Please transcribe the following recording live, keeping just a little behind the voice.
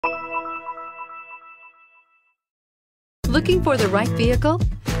Looking for the right vehicle?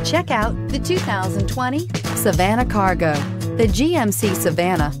 Check out the 2020 Savana Cargo. The GMC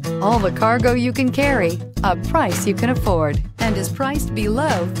Savana, all the cargo you can carry, a price you can afford, and is priced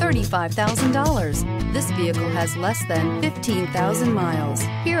below $35,000. This vehicle has less than 15,000 miles.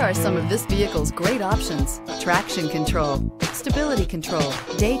 Here are some of this vehicle's great options: traction control, stability control,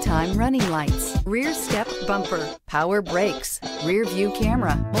 daytime running lights, rear step bumper, power brakes, rear view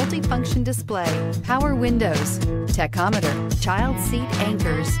camera, multifunction display, power windows, tachometer, child seat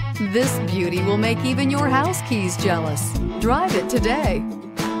anchors. This beauty will make even your house keys jealous. Drive it today.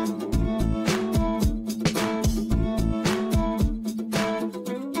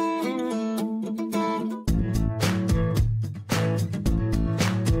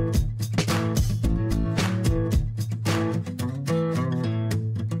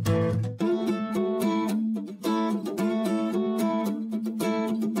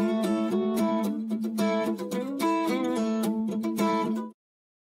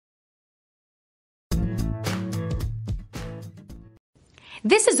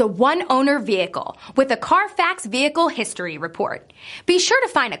 This is a one-owner vehicle with a Carfax Vehicle History Report. Be sure to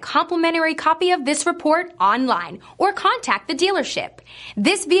find a complimentary copy of this report online or contact the dealership.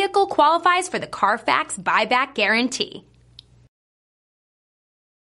 This vehicle qualifies for the Carfax Buyback Guarantee.